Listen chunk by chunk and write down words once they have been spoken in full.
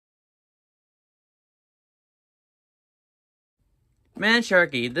Man,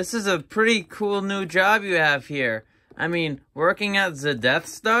 Sharky, this is a pretty cool new job you have here. I mean, working at the Death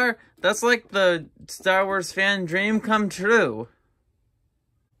Star? That's like the Star Wars fan dream come true.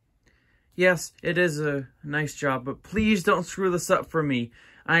 Yes, it is a nice job, but please don't screw this up for me.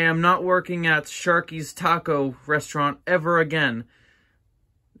 I am not working at Sharky's Taco restaurant ever again.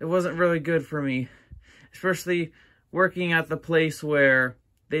 It wasn't really good for me. Especially working at the place where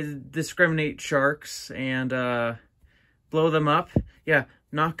they discriminate sharks and blow them up. Yeah,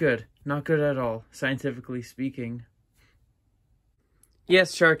 not good. Not good at all, scientifically speaking.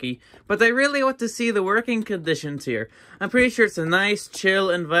 Yes, Sharky, but I really want to see the working conditions here. I'm pretty sure it's a nice, chill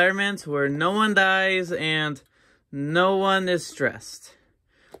environment where no one dies and no one is stressed.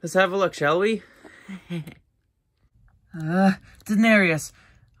 Let's have a look, shall we? Daenerys,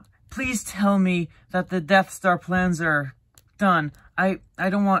 please tell me that the Death Star plans are done. I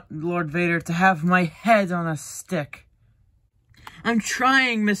don't want Lord Vader to have my head on a stick. I'm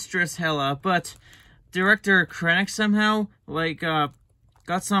trying, Mistress Hela, but Director Krennic somehow, got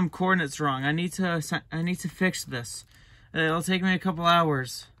some coordinates wrong. I need to fix this. It'll take me a couple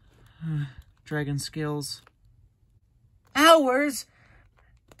hours. Dragon skills. Hours?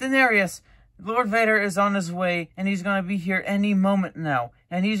 Daenerys, Lord Vader is on his way, and he's gonna be here any moment now,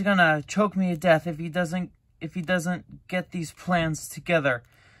 and he's gonna choke me to death if he doesn't get these plans together.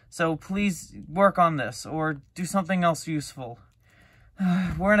 So please work on this, or do something else useful.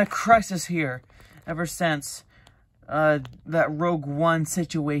 We're in a crisis here. Ever since that Rogue One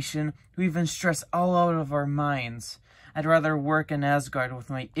situation, we've been stressed all out of our minds. I'd rather work in Asgard with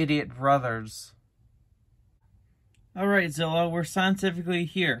my idiot brothers. Alright, Zilla, we're scientifically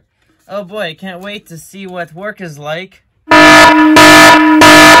here. Oh boy, can't wait to see what work is like.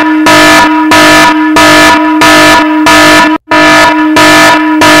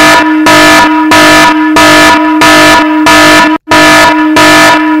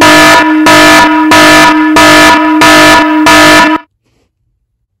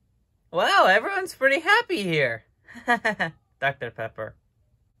 Wow, everyone's pretty happy here. Dr. Pepper.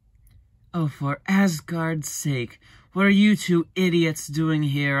 Oh, for Asgard's sake, what are you two idiots doing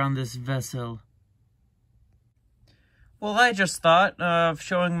here on this vessel? Well, I just thought of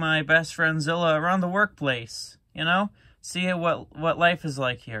showing my best friend Zilla around the workplace, you know? See what life is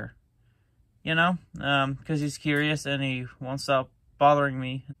like here. You know? 'Cause he's curious and he won't stop bothering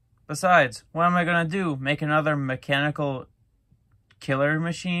me. Besides, what am I gonna do? Make another mechanical killer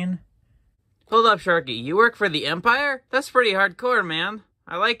machine? Hold up, Sharky. You work for the Empire? That's pretty hardcore, man.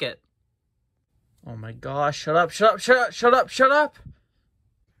 I like it. Oh my gosh, shut up. Daenerys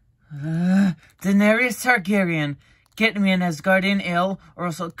Targaryen, get me an Asgardian ale, or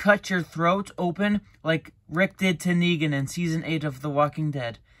else I'll cut your throat open like Rick did to Negan in Season 8 of The Walking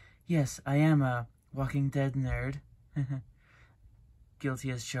Dead. Yes, I am a Walking Dead nerd.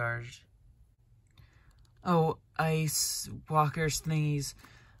 Guilty as charged. Oh, ice walkers thingies.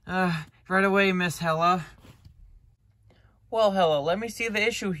 Right away, Miss Hela. Well, Hela, let me see the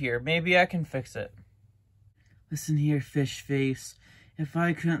issue here. Maybe I can fix it. Listen here, fish face. If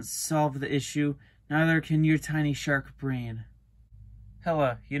I couldn't solve the issue, neither can your tiny shark brain.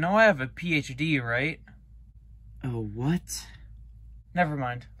 Hela, you know I have a PhD, right? Oh, what? Never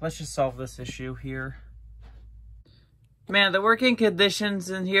mind. Let's just solve this issue here. Man, the working conditions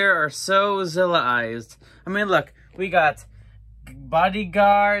in here are so Zilla-ized. I mean, look, we got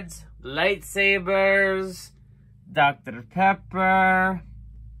bodyguards, lightsabers, Dr. Pepper,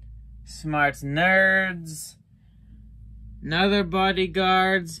 smart nerds, another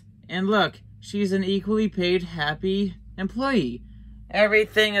bodyguards, and look, she's an equally paid, happy employee.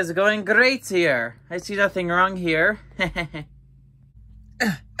 Everything is going great here. I see nothing wrong here.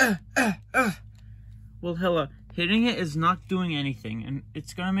 Well, Hela, hitting it is not doing anything, and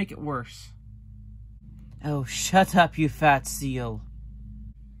it's gonna make it worse. Oh, shut up, you fat seal.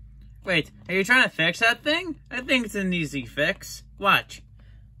 Wait, are you trying to fix that thing? I think it's an easy fix. Watch.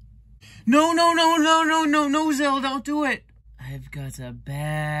 No, Zil, don't do it. I've got a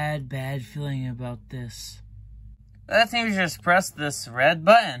bad feeling about this. I think we just press this red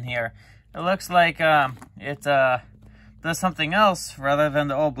button here. It looks like, it, does something else rather than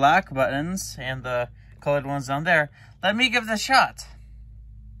the all black buttons and the colored ones down there. Let me give it a shot.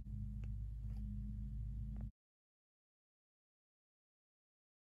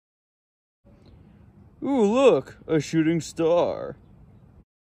 Ooh, look, a shooting star.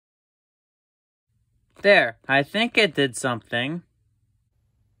 There, I think it did something.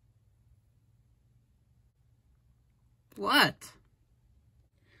 What?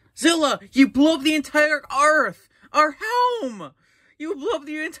 Zilla, you blew up the entire Earth! Our home! You blew up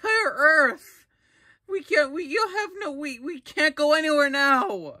the entire Earth! We can't go anywhere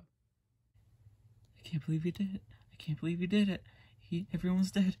now. I can't believe he did it. I can't believe he did it.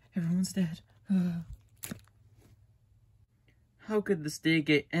 Everyone's dead. Everyone's dead. How could this day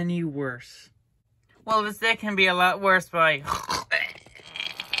get any worse? Well, this day can be a lot worse by...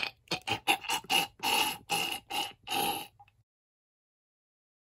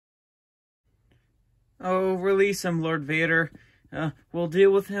 Oh, release him, Lord Vader. We'll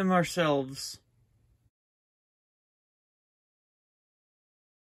deal with him ourselves.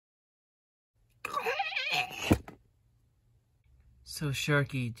 So,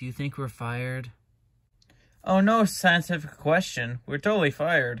 Sharky, do you think we're fired? Oh, no scientific question. We're totally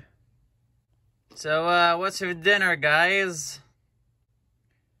fired. So, what's for dinner, guys?